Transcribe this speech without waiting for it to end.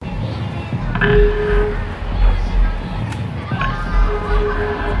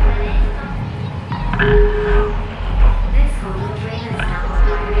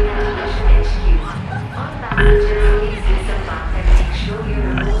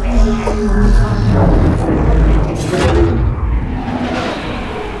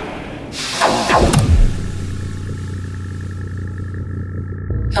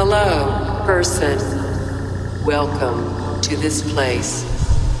Hello, person. Welcome to this place.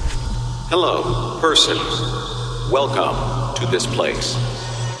 Hello, person. Welcome to this place.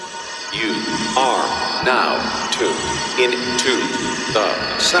 You are now tuned into the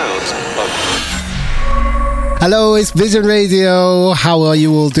sounds of... Hello, it's Vision Radio. How are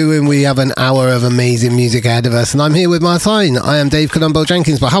you all doing? We have an hour of amazing music ahead of us, and I'm here with Martijn. I am Dave Colombo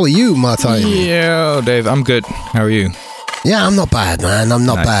Jenkins, but how are you, Martijn? Yeah, Dave, I'm good. How are you? Yeah, I'm not bad, man. I'm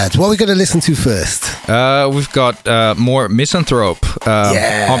not bad. What are we going to listen to first? We've got more Misanthrope.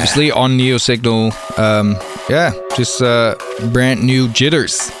 Obviously on Neo Signal. Just brand new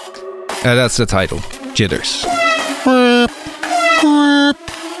Jitters. That's the title. Jitters.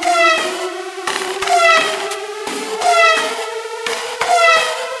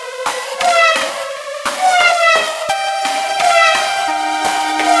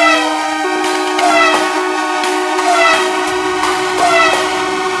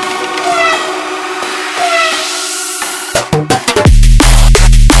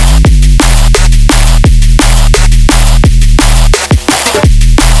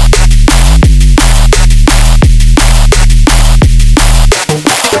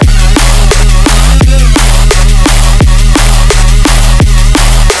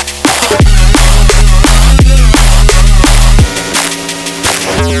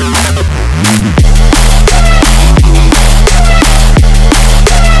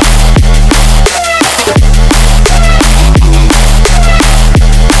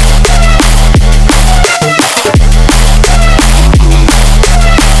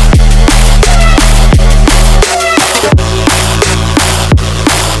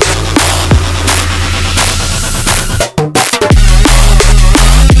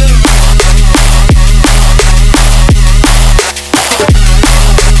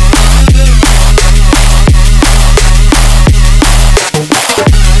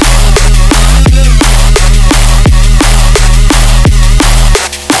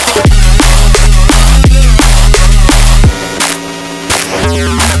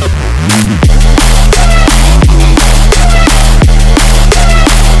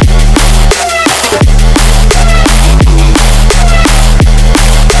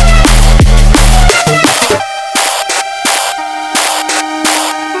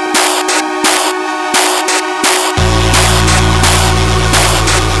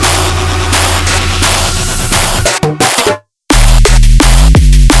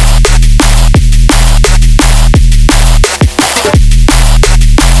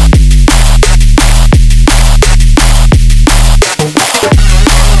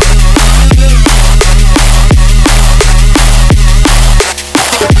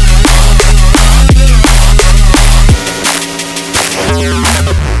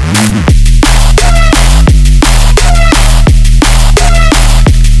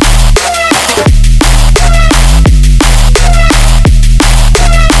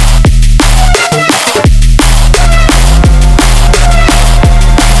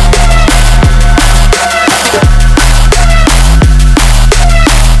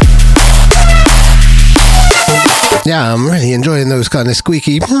 Yeah, I'm really enjoying those kind of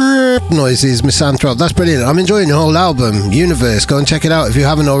squeaky noises, Misanthrope. That's brilliant. I'm enjoying the whole album, Universe. Go and check it out if you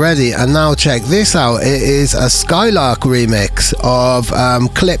haven't already. And now check this out. It is a Skylark remix of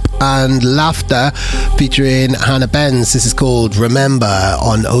Clip and Laughter featuring Hannah Benz. This is called Remember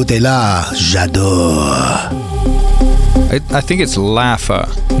on Au-delà. J'adore. I think it's Laugher,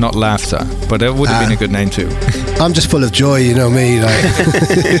 not Laughter, but that would have been a good name too. I'm just full of joy, you know me. Like.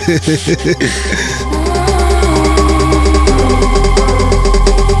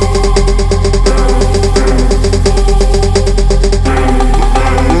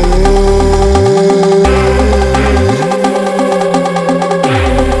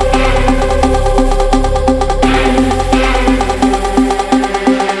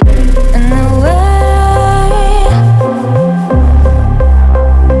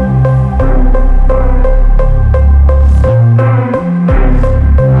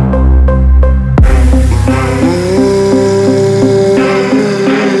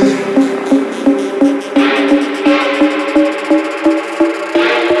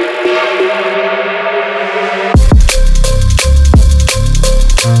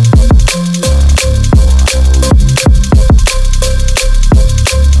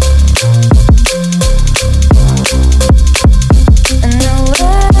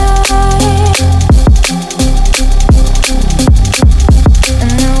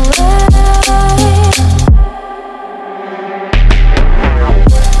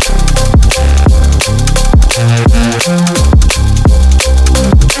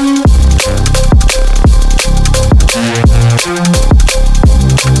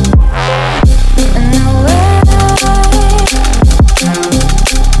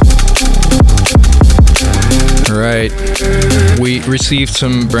 great. We received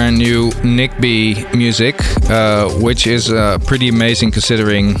some brand new Nick B music, which is pretty amazing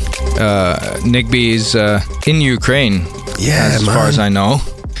considering Nick B is in Ukraine, as far as I know.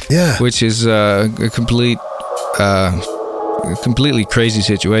 Yeah. Which is a completely crazy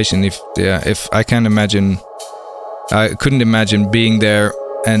situation. If I can't imagine, I couldn't imagine being there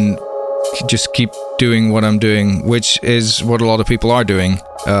and just keep doing what I'm doing, which is what a lot of people are doing.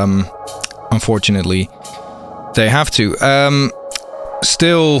 Unfortunately, they have to.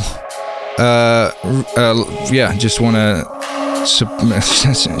 Still, just want to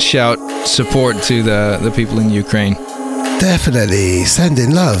shout support to the people in Ukraine. Definitely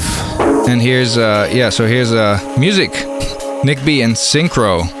sending love. And here's music. Nick B and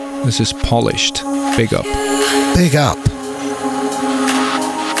Synchro. This is Polished. Big up. Big up.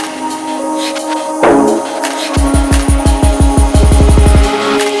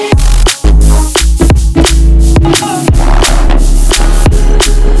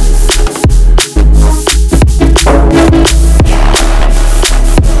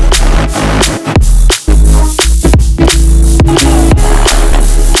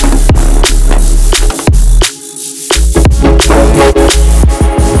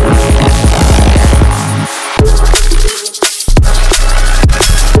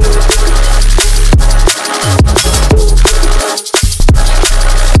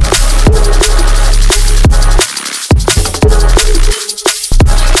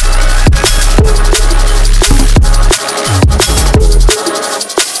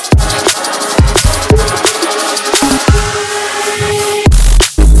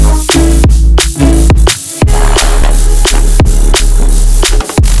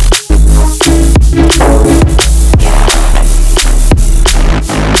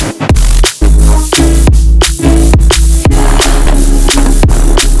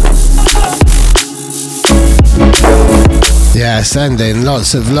 Sending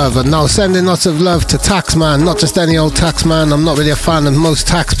lots of love, and now sending lots of love to Taxman. Not just any old Taxman. I'm not really a fan of most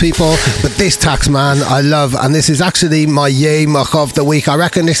tax people, but this Taxman I love, and this is actually my Yamach of the week. I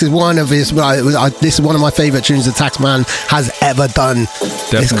reckon this is one of his. This is one of my favourite tunes the Taxman has ever done.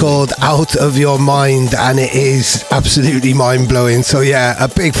 Definitely. It's called Out of Your Mind, and it is absolutely mind blowing. So yeah, a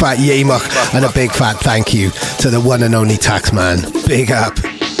big fat Yamach and a big fat thank you to the one and only Taxman. Big up.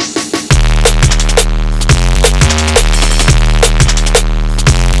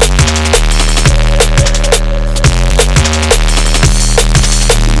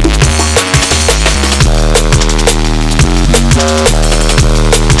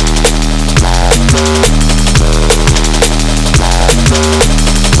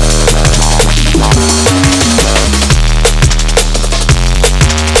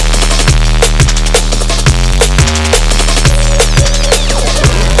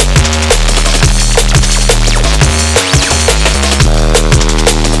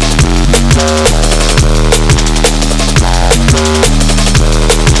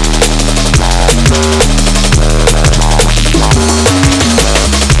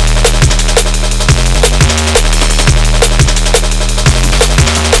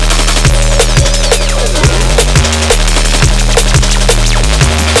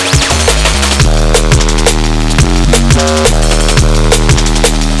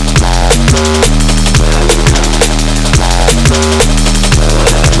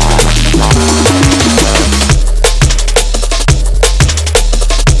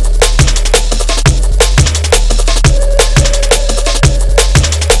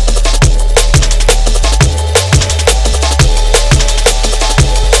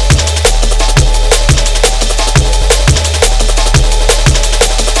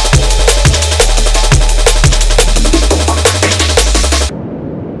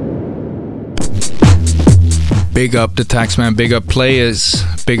 Big up the Taxman, big up players,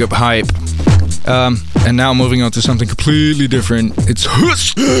 big up hype. And now moving on to something completely different. It's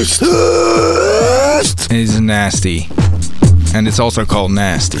nasty. And it's also called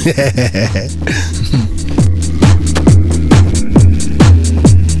Nasty.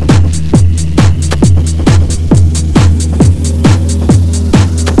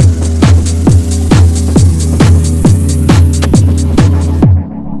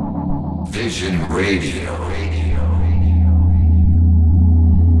 Vision Radio.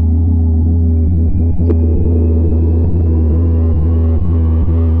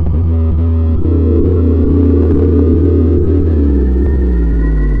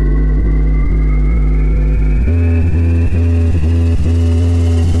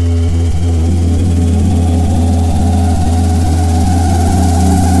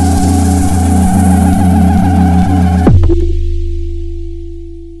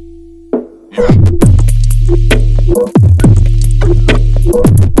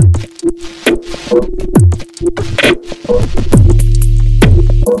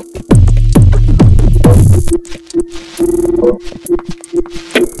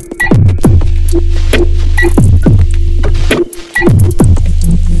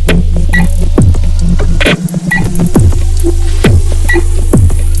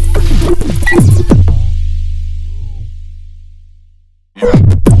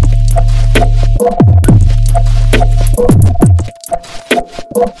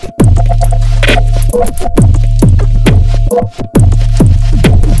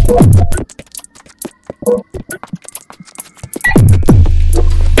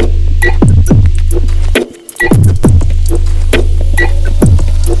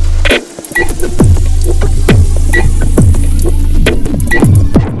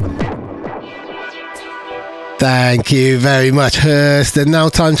 Thank you very much, Hurst. And now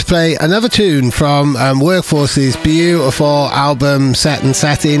time to play another tune from Workforce's beautiful album Set and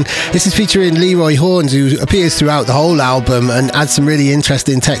Setting. This is featuring Leroy Horns, who appears throughout the whole album and adds some really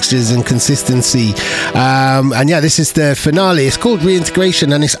interesting textures and consistency. And yeah, this is the finale. It's called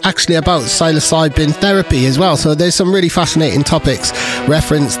Reintegration, and it's actually about psilocybin therapy as well. So there's some really fascinating topics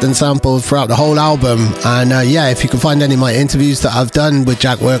referenced and sampled throughout the whole album. And yeah, if you can find any of my interviews that I've done with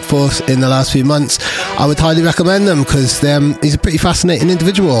Jack Workforce in the last few months, I would highly recommend them, because he's a pretty fascinating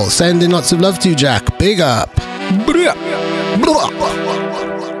individual. Sending lots of love to you, Jack. Big up.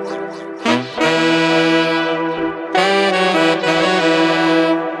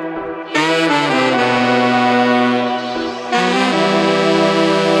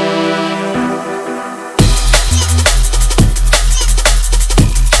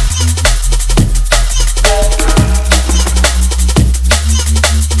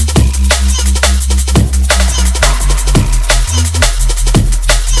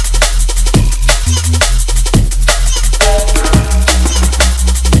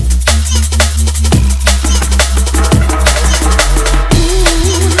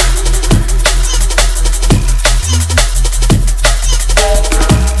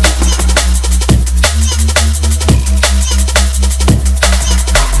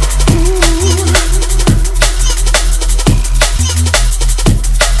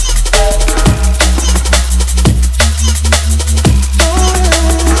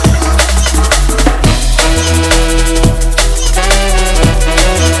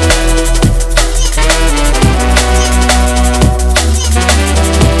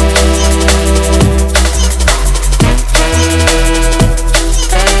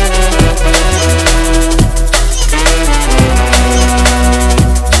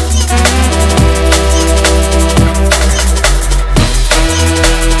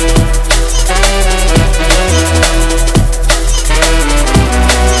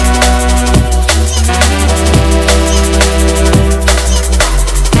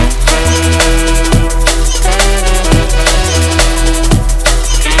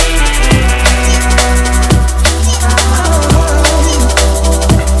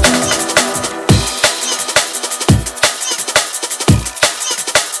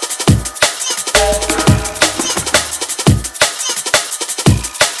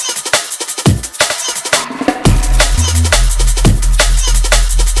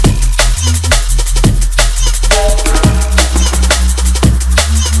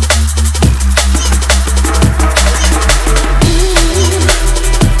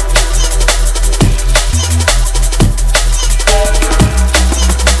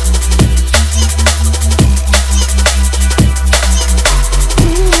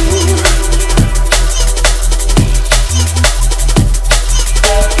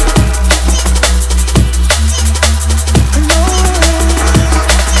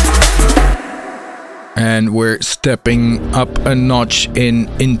 And we're stepping up a notch in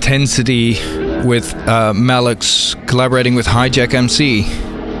intensity with Malix collaborating with Hijack MC.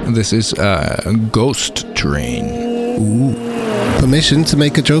 This is Ghost Train. Ooh. Permission to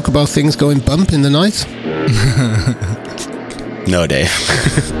make a joke about things going bump in the night? No, Dave.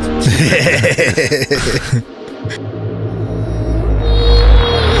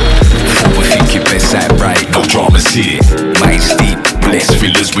 Think your best act right, no dramas here. Minds deep, blessed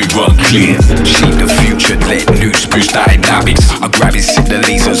feelers we run clear. Shape the future, let loose, boost dynamics. Our gravity the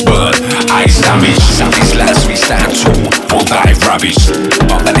lasers burn, eyes damage. Savage lands we stand tall, won't die ravished.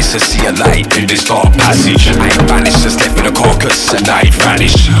 But managed to see a light in this dark passage. I ain't vanished, just left with a carcass and I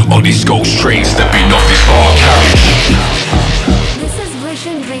vanish. On these ghost trains, stepping off this bar carriage. This is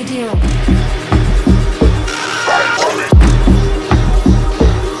Vision Radio.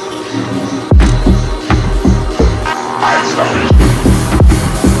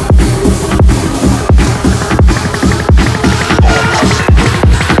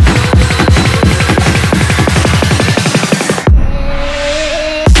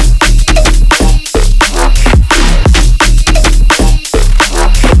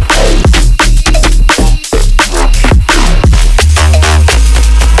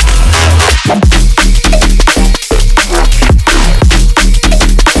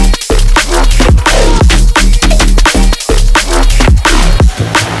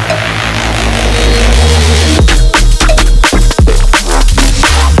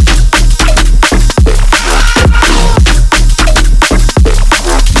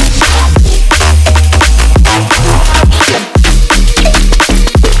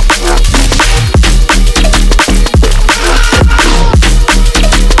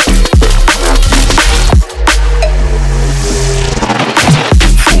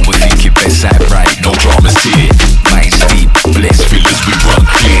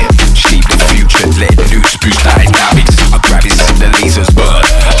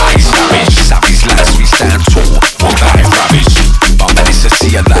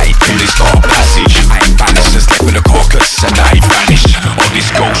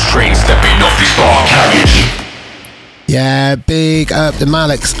 Yeah, big up the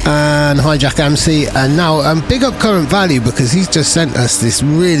Malix and Hijack MC, and now big up Current Value, because he's just sent us this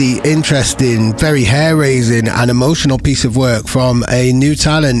really interesting, very hair-raising and emotional piece of work from a new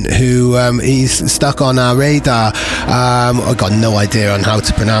talent who he's stuck on our radar. I've got no idea on how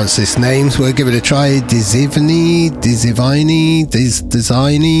to pronounce this name, so we'll give it a try. Dizivini,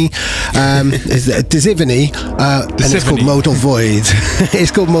 and it's called Modal Void.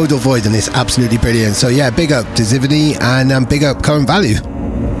 It's called Modal Void, and it's absolutely brilliant. So yeah, big up Dizivini and big up Current Value.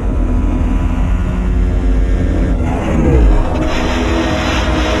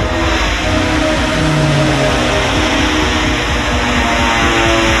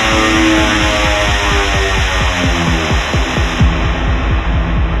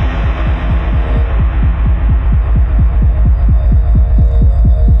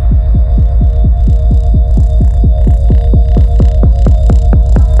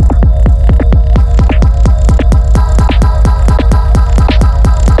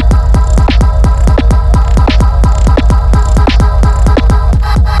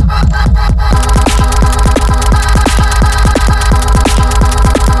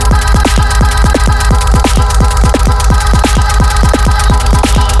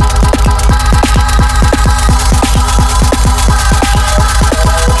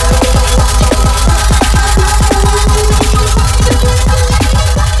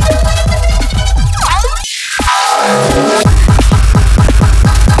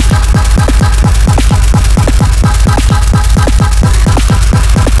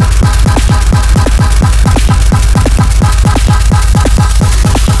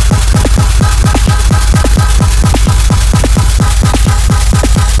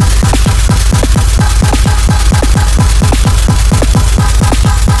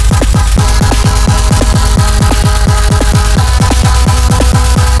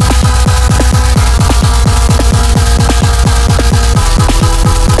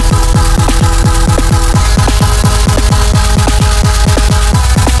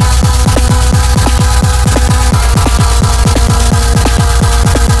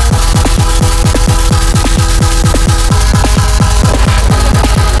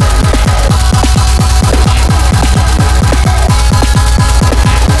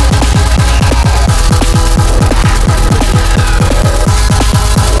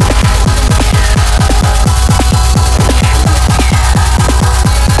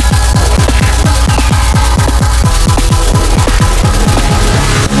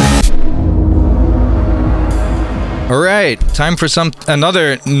 Time for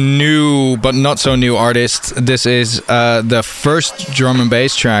another new but not so new artist. This is the first drum and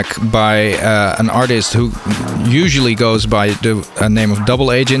bass track by an artist who usually goes by the name of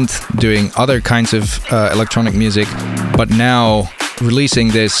Double Agent, doing other kinds of electronic music, but now releasing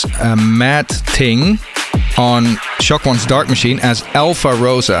this mad thing on Shock One's Dark Machine as Alpha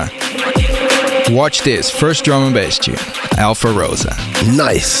Rosa. Watch this first drum and bass tune, Alpha Rosa.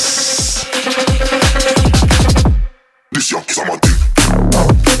 Nice. This young kiss on my dick.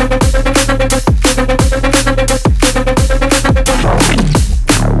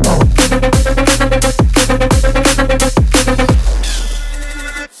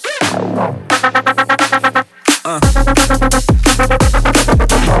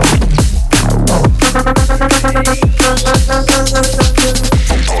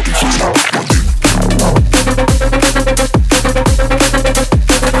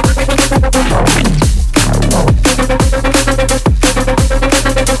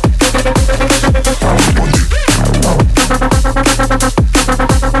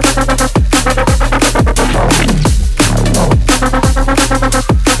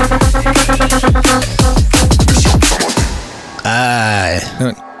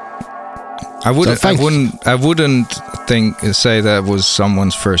 I wouldn't say that was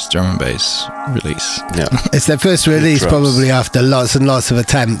someone's first drum and bass release. No, it's their first release, probably after lots and lots of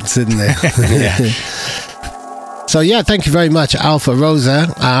attempts, isn't it? Yeah. So yeah, thank you very much, Alpha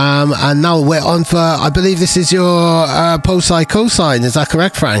Rosa. And now we're on for, I believe this is your post-side cosine. Is that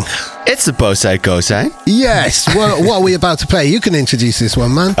correct, Frank? It's the post-side cosine. Yes. What are we about to play? You can introduce this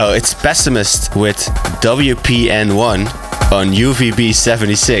one, man. Oh, it's Pessimist with WPN1 on UVB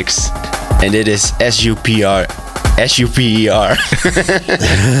 76. And it is SUPER.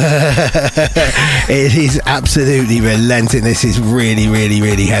 It is absolutely relenting. This is really, really,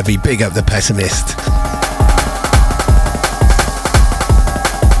 really heavy. Big up the Pessimist.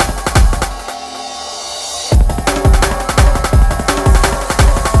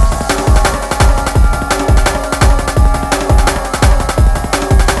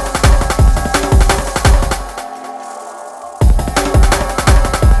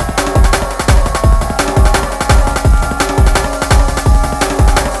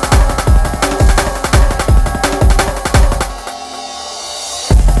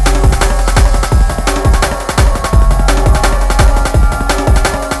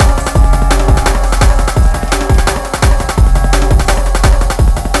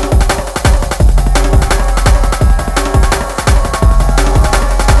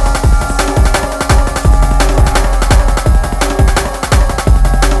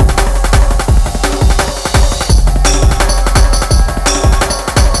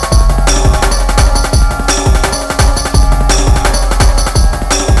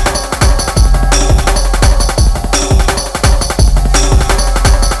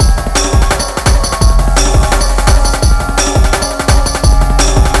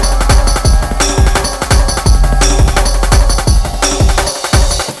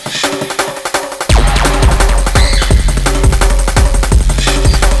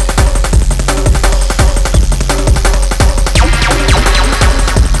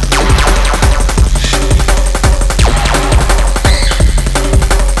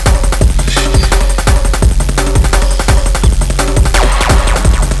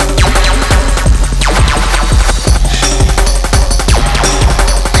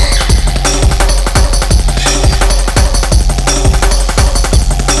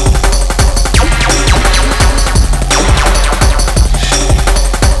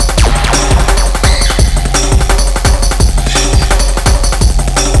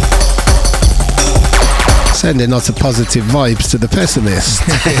 Sending lots of positive vibes to the pessimist.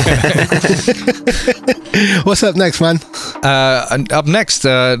 What's up next, man? Up next,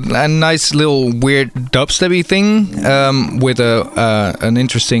 a nice little weird dubstepy thing with an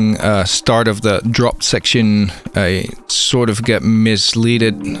interesting start of the drop section. I sort of get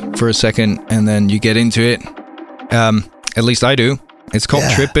misleaded for a second, and then you get into it. At least I do. It's called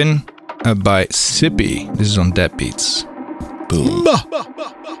Trippin' by Sippy. This is on Dead Beats. Boom.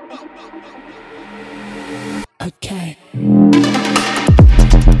 Okay.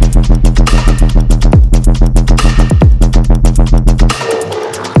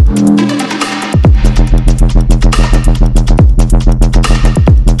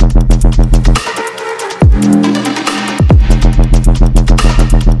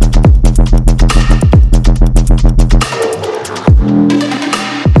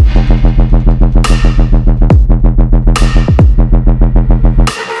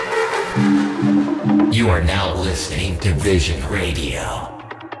 You are now listening to Vision Radio.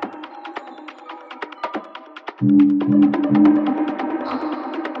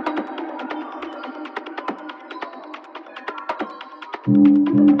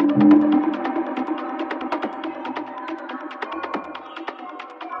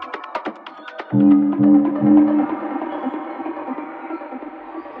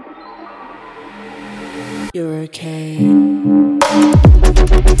 You're okay.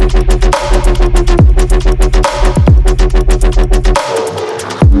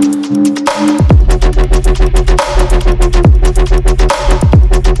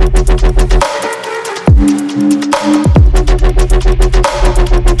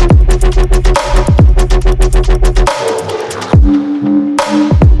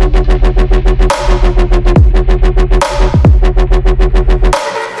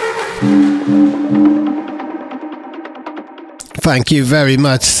 Thank you very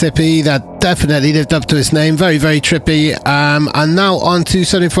much, Sippy. That definitely lived up to its name. Very, very trippy. And now on to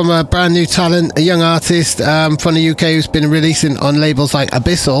something from a brand new talent, a young artist from the UK who's been releasing on labels like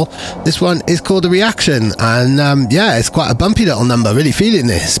Abyssal. This one is called The Reaction. And yeah, it's quite a bumpy little number. Really feeling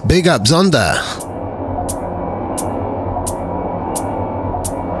this. Big up, Zonda.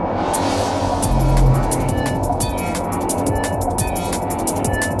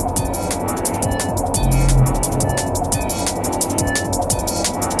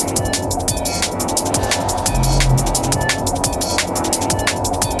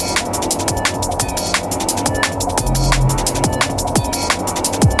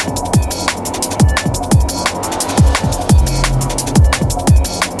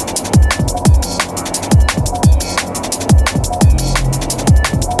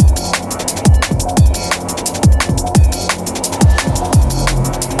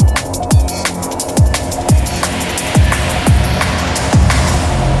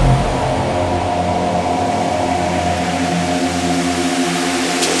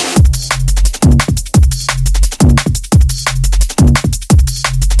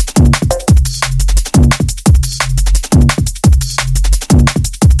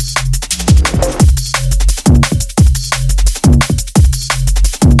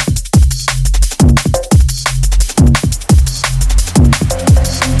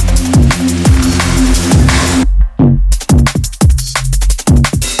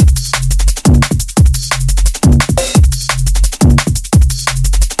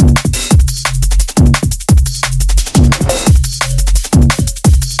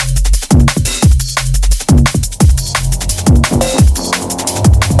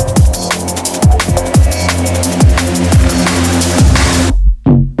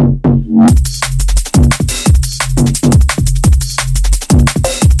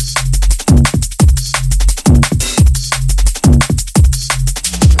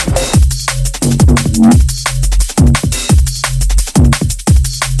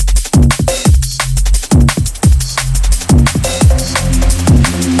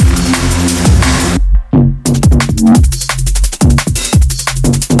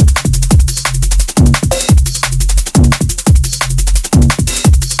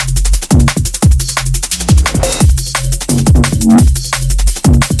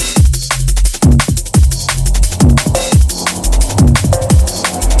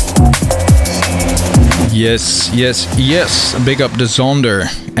 Yes. Big up the Zonder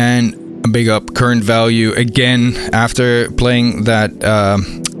and a big up Current Value again after playing that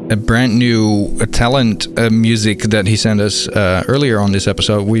a brand new talent music that he sent us earlier on this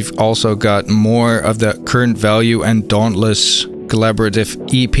episode. We've also got more of the Current Value and Dauntless collaborative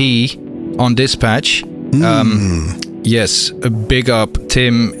EP on Dispatch. Yes, a big up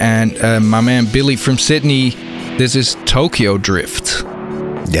Tim and my man Billy from Sydney. This is Tokyo Drift.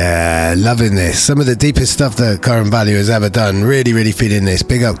 Yeah, loving this. Some of the deepest stuff that Current Value has ever done. Really, really feeling this.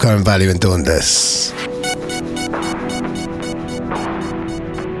 Big up Current Value and Dauntless.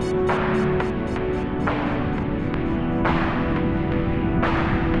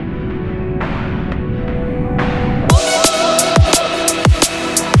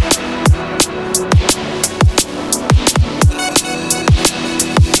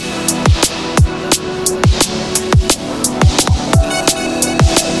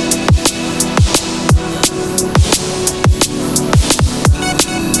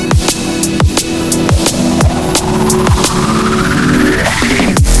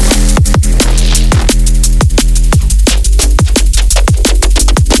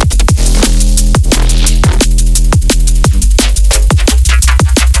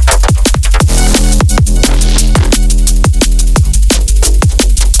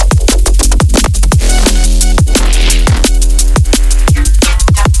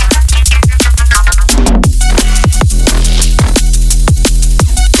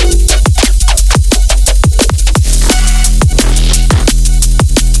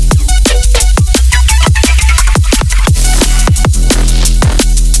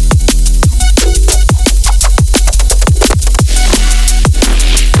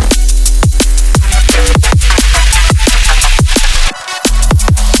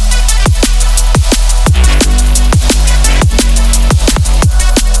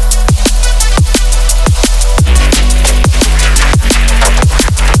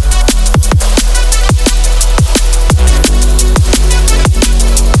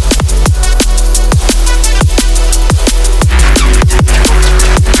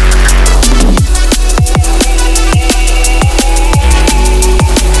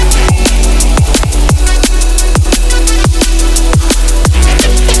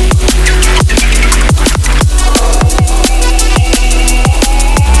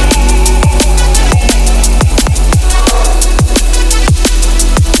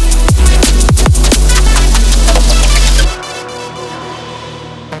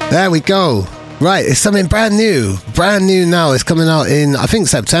 There we go. Right, it's something brand new now. It's coming out in, I think,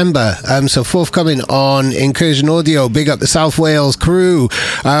 September. So forthcoming on Incursion Audio. Big up the South Wales crew.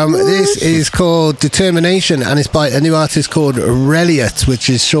 This is called Determination, and it's by a new artist called Reliot, which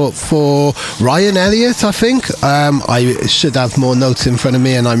is short for Ryan Elliott, I think. I should have more notes in front of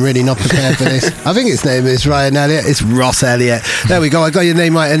me, and I'm really not prepared for this. I think his name is Ryan Elliott. It's Ross Elliott. There we go. I got your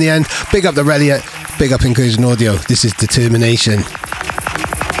name right in the end. Big up the Reliot. Big up Incursion Audio. This is Determination.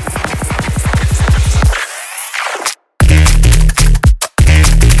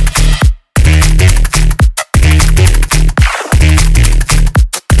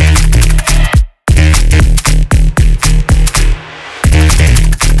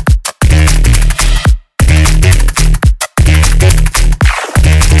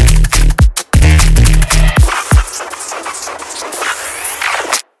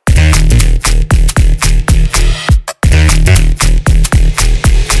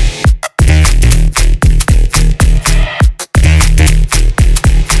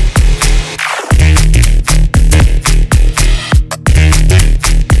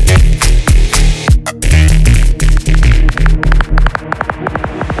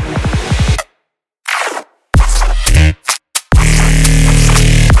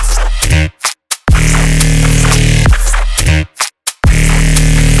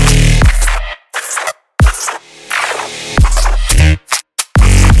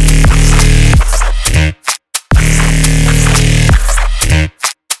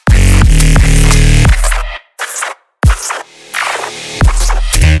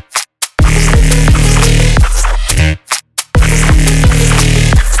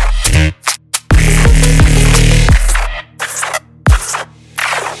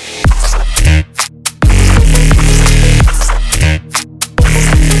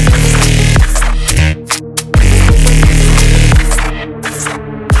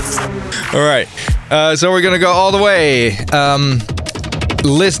 So we're gonna go all the way.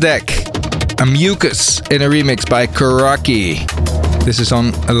 Lizdek, a Mucus in a remix by Karaki. This is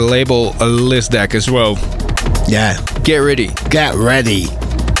on a label Lizdek as well. Yeah. Get ready. Get ready.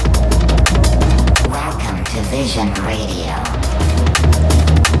 Welcome to Vision Radio.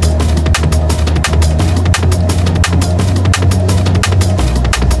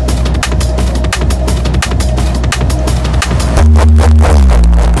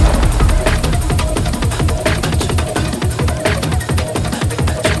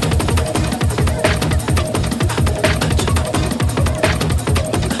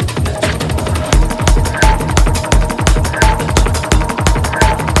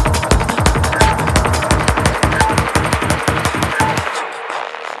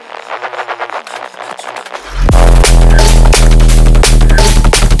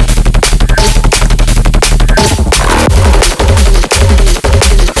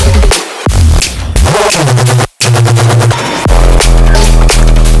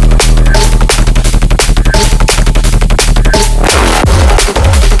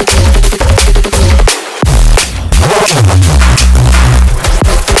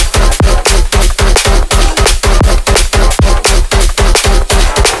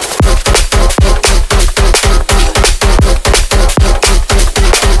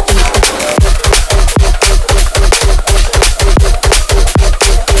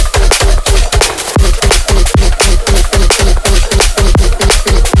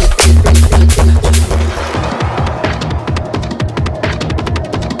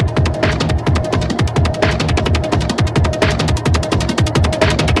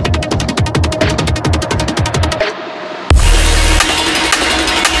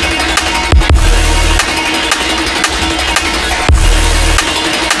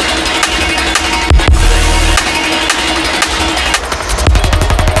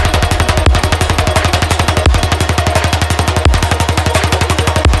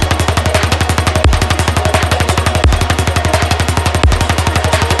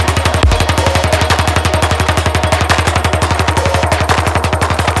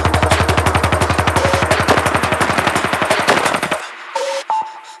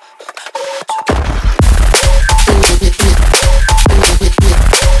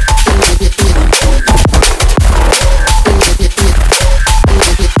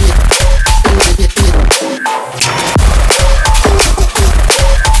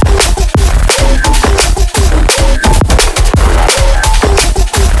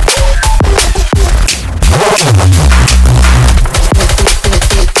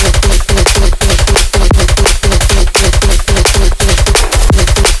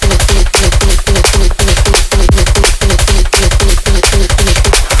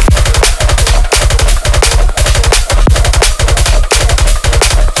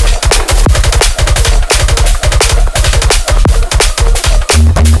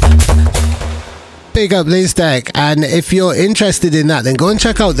 big up Liz Tech, and if you're interested in that, then go and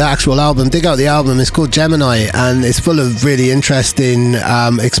check out the actual album. Dig out the album. It's called Gemini, and it's full of really interesting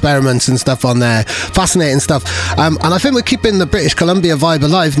experiments and stuff on there. Fascinating stuff. And I think we're keeping the British Columbia vibe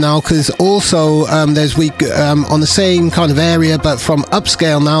alive now, because also there's on the same kind of area, but from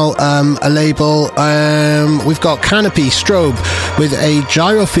upscale now, a label. We've got Canopy Strobe with a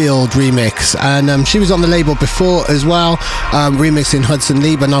Gyrofield remix, and she was on the label before as well, remixing Hudson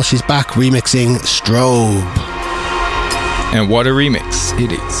Lee, but now she's back remixing Strobe. And what a remix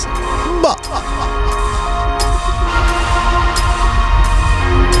it is.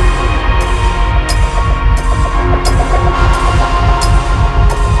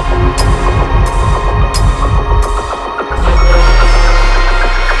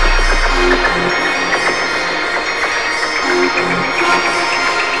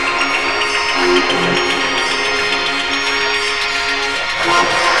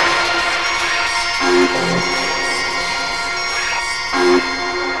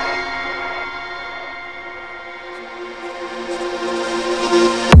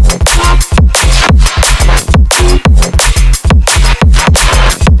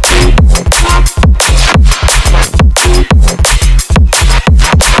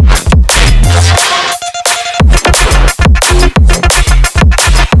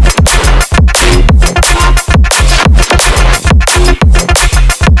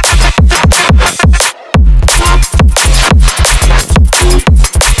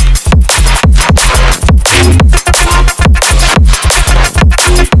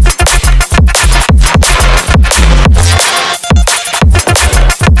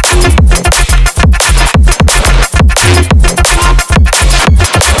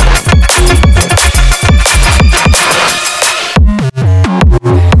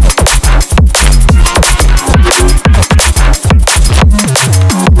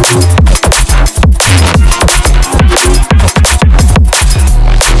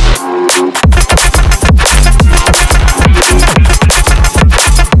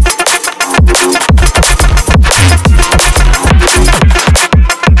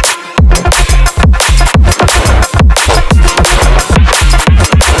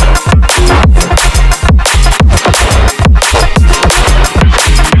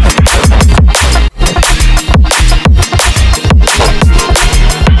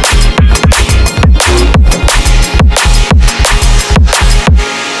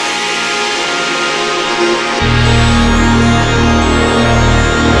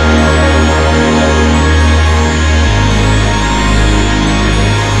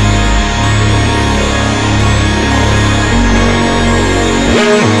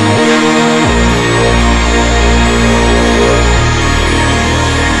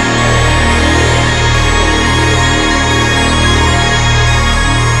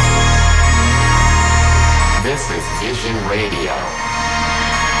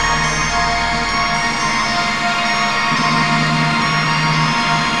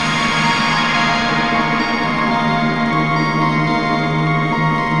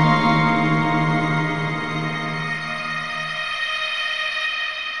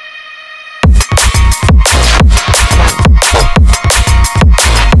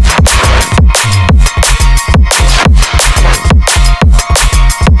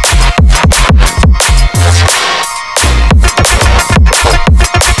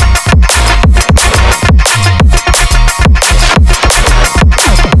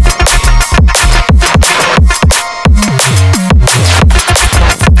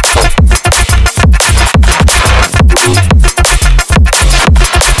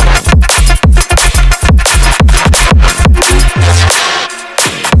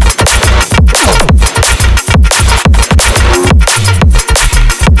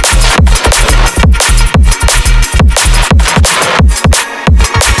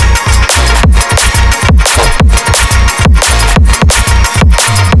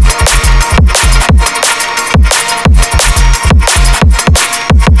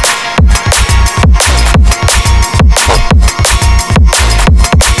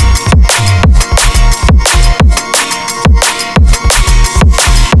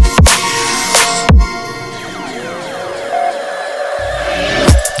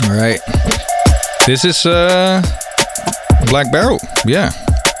 This is Black Barrel, yeah.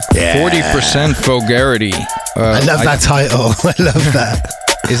 40% vulgarity. I love that title. I love that.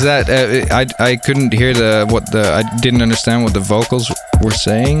 Is that I couldn't hear I didn't understand what the vocals were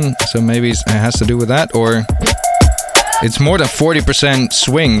saying, so maybe it has to do with that, or it's more than 40%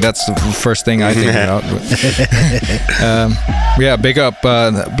 swing. That's the first thing I think about. Yeah, big up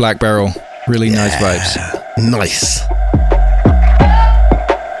Black Barrel. Really nice vibes. Nice.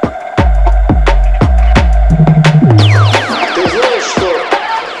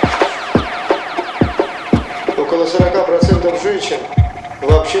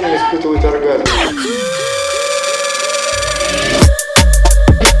 вообще не испытывают оргазм.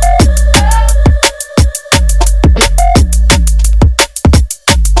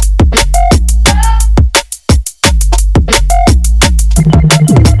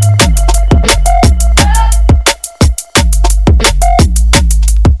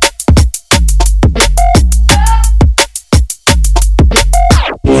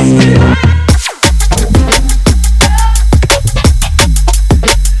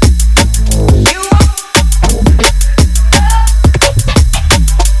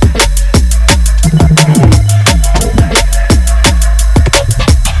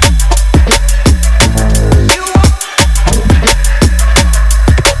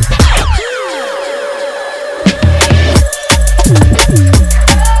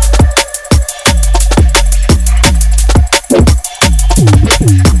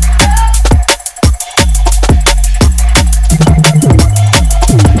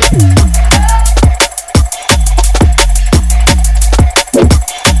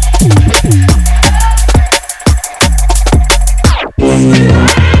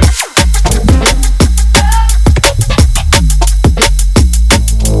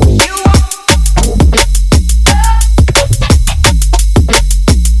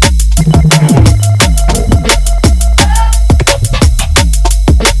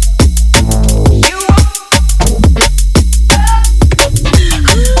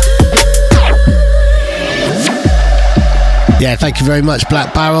 Thank you very much,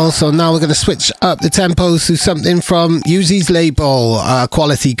 Black Barrel. So now we're going to switch up the tempos to something from Uzi's label,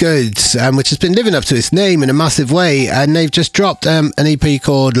 Quality Goods, which has been living up to its name in a massive way. And they've just dropped an EP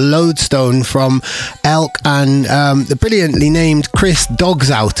called Lodestone from Elk and the brilliantly named Chris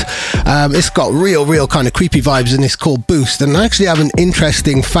Dogs Out. It's got real kind of creepy vibes, and it's called Boost. And I actually have an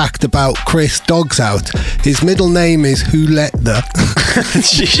interesting fact about Chris Dogs Out. His middle name is Who Let the.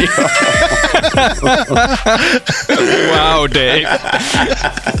 Wow, Dave.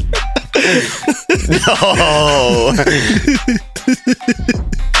 No.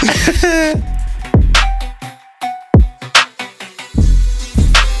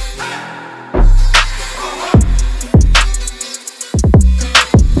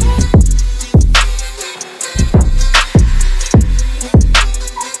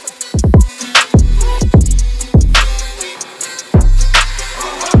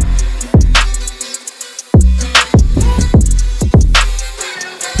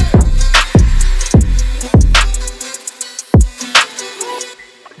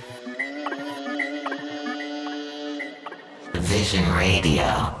 Vision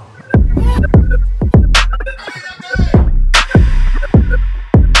Radio.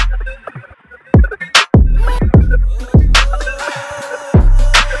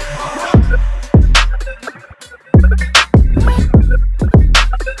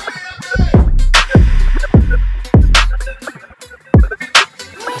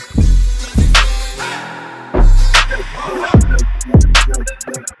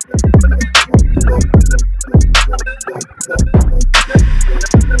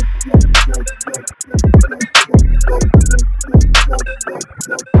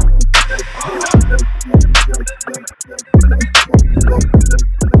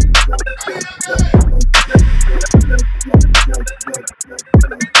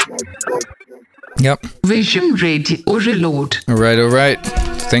 Yep. Vision Radio Reload. All right.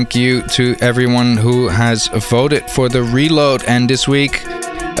 Thank you to everyone who has voted for the reload. And this week,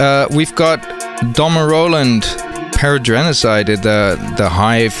 we've got Dom Roland, Paradrenocide, the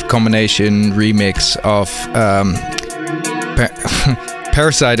Hive combination remix of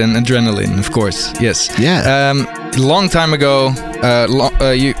Parasite and Adrenaline, of course. Yes. Yeah. Long time ago.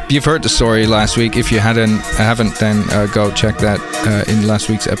 You've heard the story last week. If you haven't, then go check that in last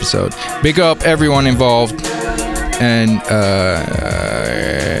week's episode. Big up everyone involved, and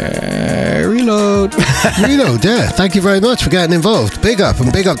reload. Reload, yeah. Thank you very much for getting involved. Big up,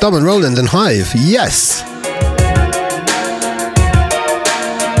 and big up Dom and Roland and Hive. Yes.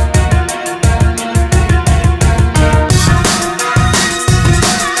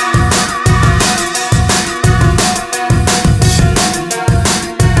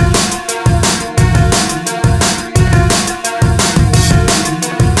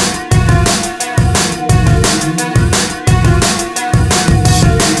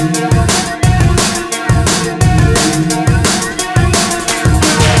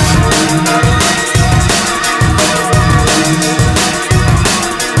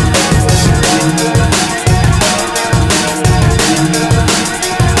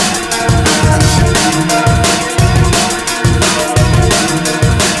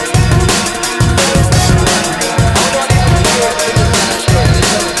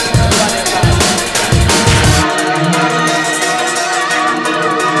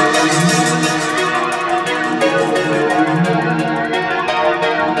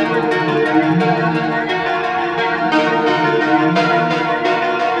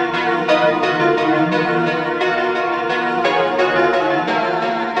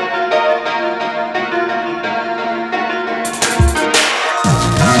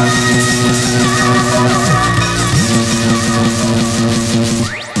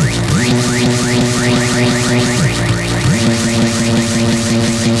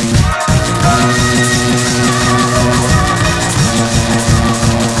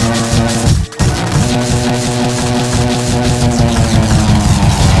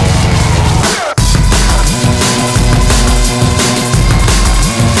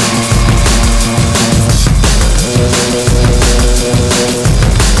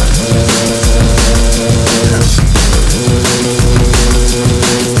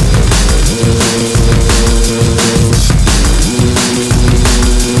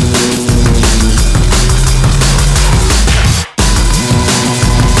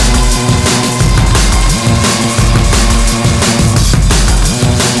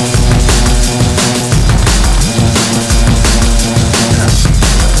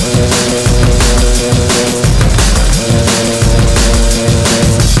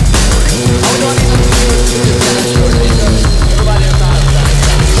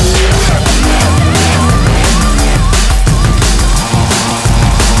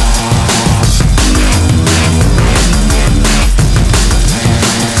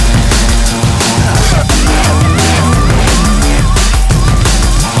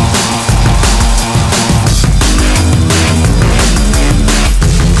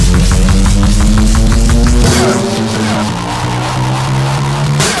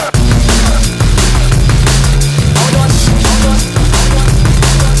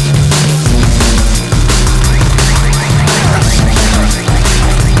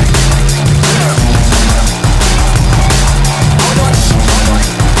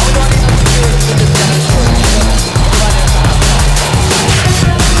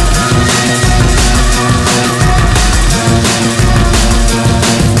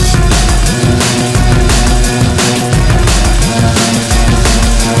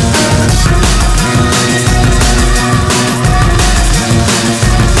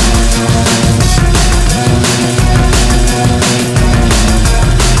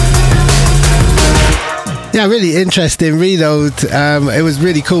 Yeah, really interesting reload. It was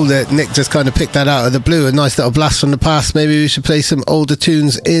really cool that Nick just kind of picked that out of the blue. A nice little blast from the past. Maybe we should play some older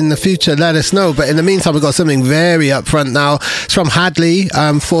tunes in the future. Let us know. But in the meantime, we've got something very upfront now. It's from Hadley,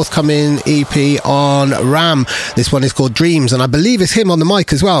 forthcoming EP on RAM. This one is called Dreams, and I believe it's him on the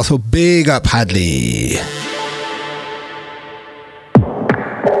mic as well. So big up Hadley.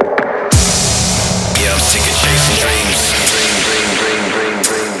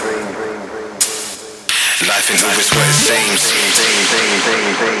 Life ain't always what it seems.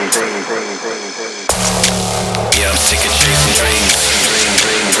 Yeah, I'm sick of chasing dreams.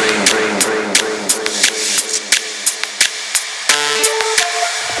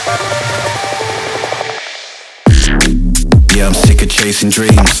 Yeah, I'm sick of chasing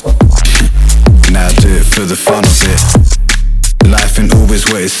dreams. Now I do it for the fun of it. Life ain't always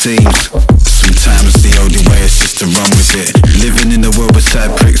what it seems. Sometimes the only way is just to run with it. Living in a world with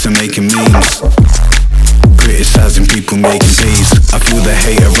sad pricks and making memes. Criticizing people making peace. I feel the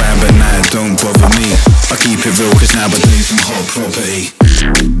hate around, but now it don't bother me. I keep it real cause now I need some hot property.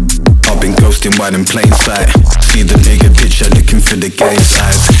 I've been ghosting wide in plain sight. See the bigger picture looking for the gay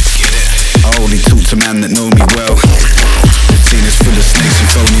sides. Get it? I only talk to men that know me well. The scene is full of snakes and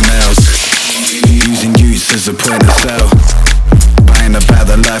phony males. Using youths as a point of sale. Buying about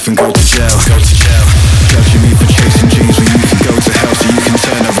their life and go to jail. Judging me for chasing dreams when you can go to hell. So you can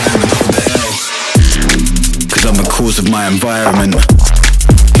turn around and hold the L. Cause I'm the cause of my environment, but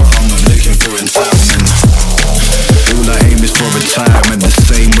I'm not looking for entitlement. All I aim is for retirement, the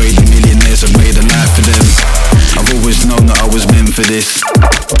same way the millionaires have made a life for them. I've always known that I was meant for this.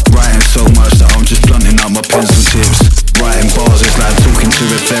 Writing so much that I'm just blunting out my pencil tips. Writing bars is like talking to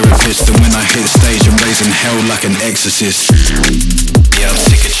a therapist. And when I hit stage I'm raising hell like an exorcist. Yeah, I'm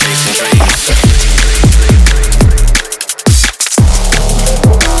sick of chasing dreams.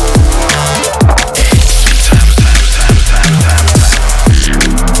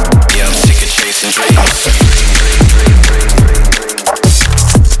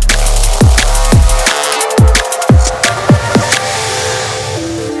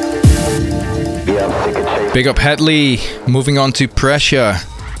 Big up Hadley. Moving on to Pressure,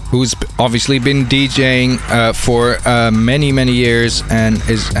 who's obviously been DJing for many years and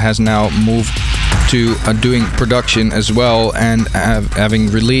has now moved to doing production as well, and having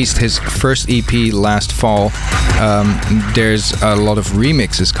released his first EP last fall. There's a lot of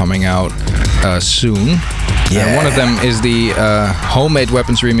remixes coming out soon. Yeah. One of them is the Homemade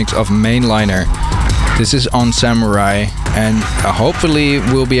Weapons remix of Mainliner. This is on Samurai, and hopefully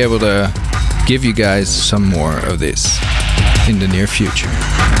we'll be able to give you guys some more of this in the near future.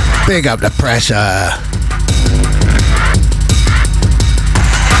 Big up the Pressure.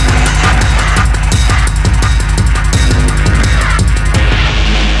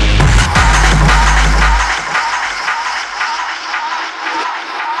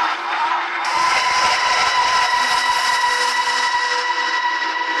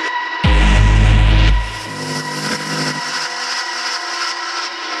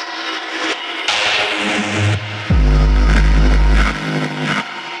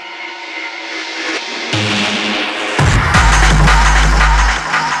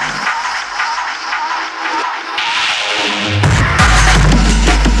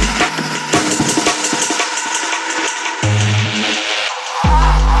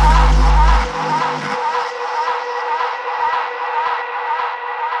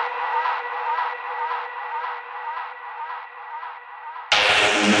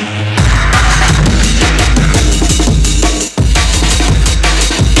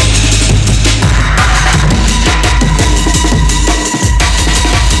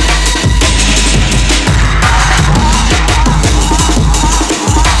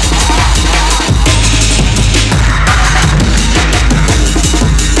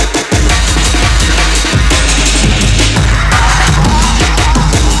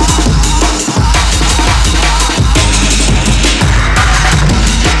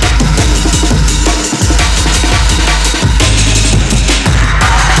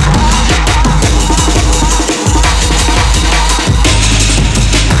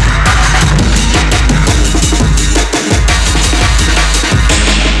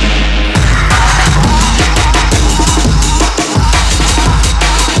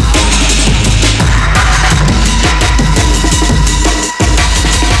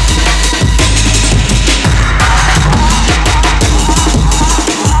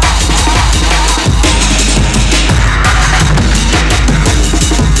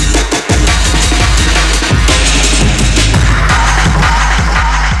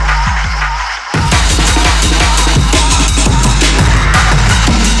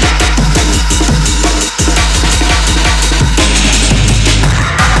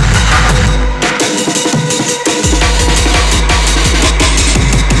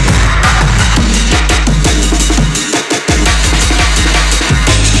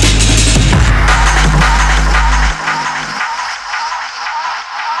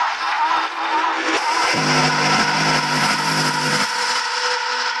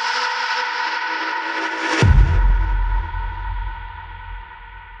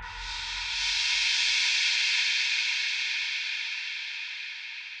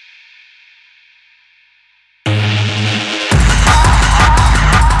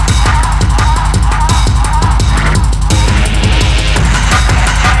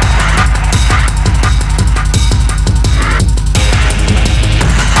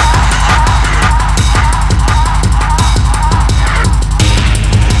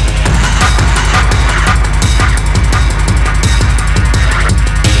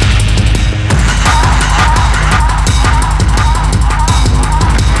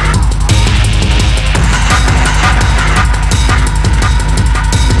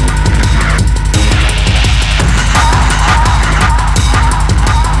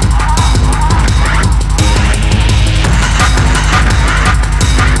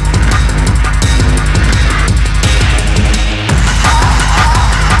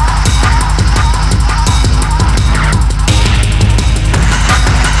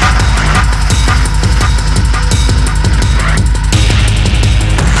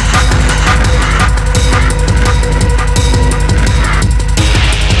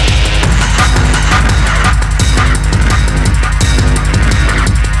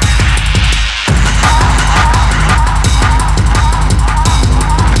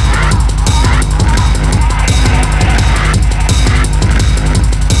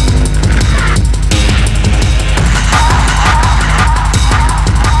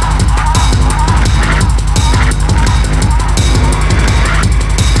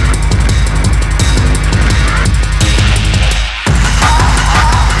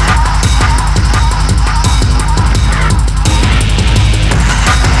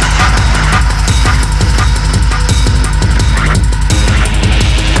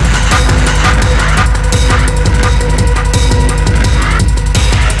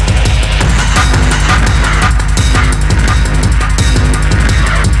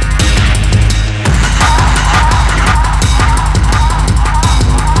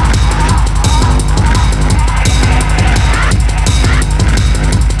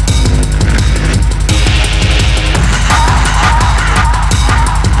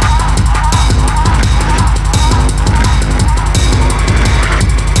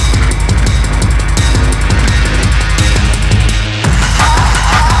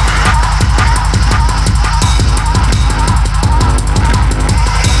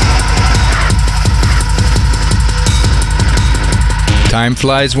 Time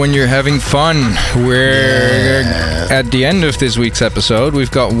flies when you're having fun. We're at the end of this week's episode. We've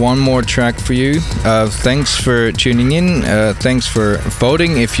got one more track for you. Thanks for tuning in. Thanks for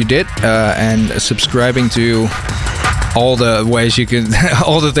voting if you did, and subscribing to all the ways you can,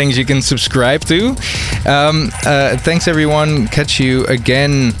 all the things you can subscribe to. Thanks everyone. Catch you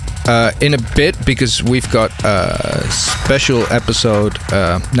again in a bit, because we've got a special episode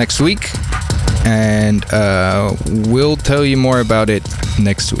next week, and we'll tell you more about it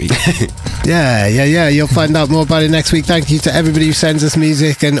next week. Yeah. You'll find out more about it next week. Thank you to everybody who sends us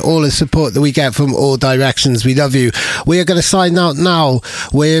music and all the support that we get from all directions. We love you. We are going to sign out now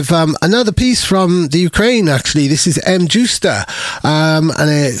with another piece from the Ukraine, actually. This is M. Juster, and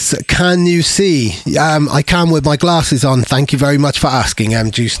it's Can You See? I can with my glasses on. Thank you very much for asking,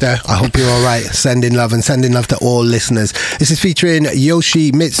 M. Juster. I hope you're all right. Sending love to all listeners. This is featuring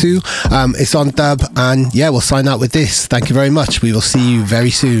Yoshi Mitsu. It's on dub, and yeah, we'll sign out with this. Thank you very much. We will see you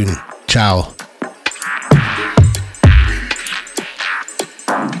very soon. Ciao.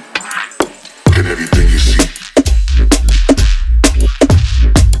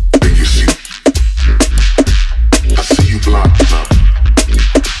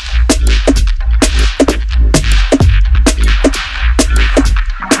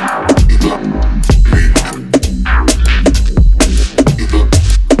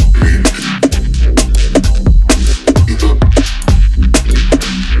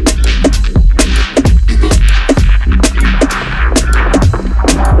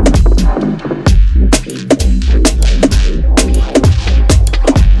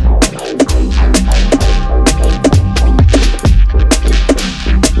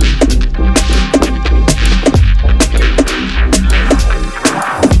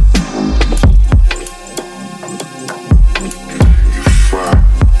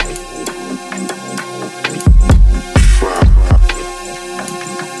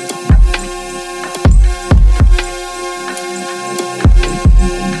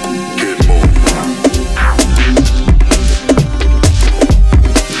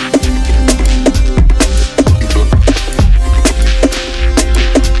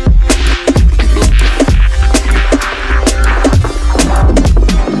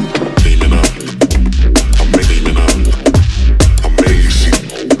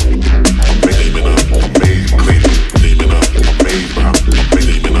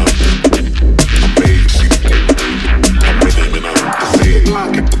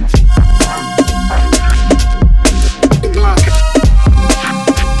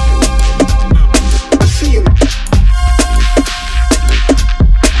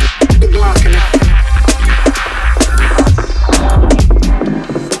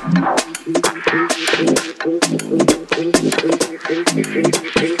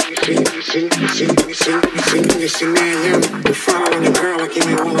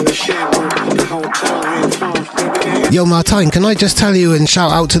 Yo, Martijn, can I just tell you and shout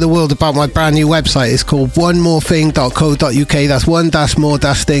out to the world about my brand new website? It's called onemorething.co.uk. That's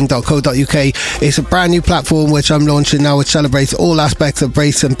one-more-thing.co.uk. It's a brand new platform which I'm launching now, which celebrates all aspects of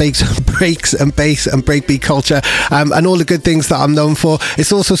breaks and bass and breakbeat culture, and all the good things that I'm known for.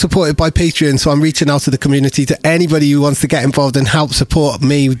 It's also supported by Patreon, so I'm reaching out to the community, to anybody who wants to get involved and help support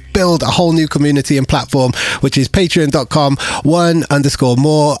me build a whole new community and platform, which is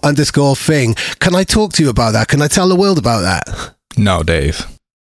patreon.com/one_more_thing. Can I talk to you about that? Can I tell the world about that? No, Dave.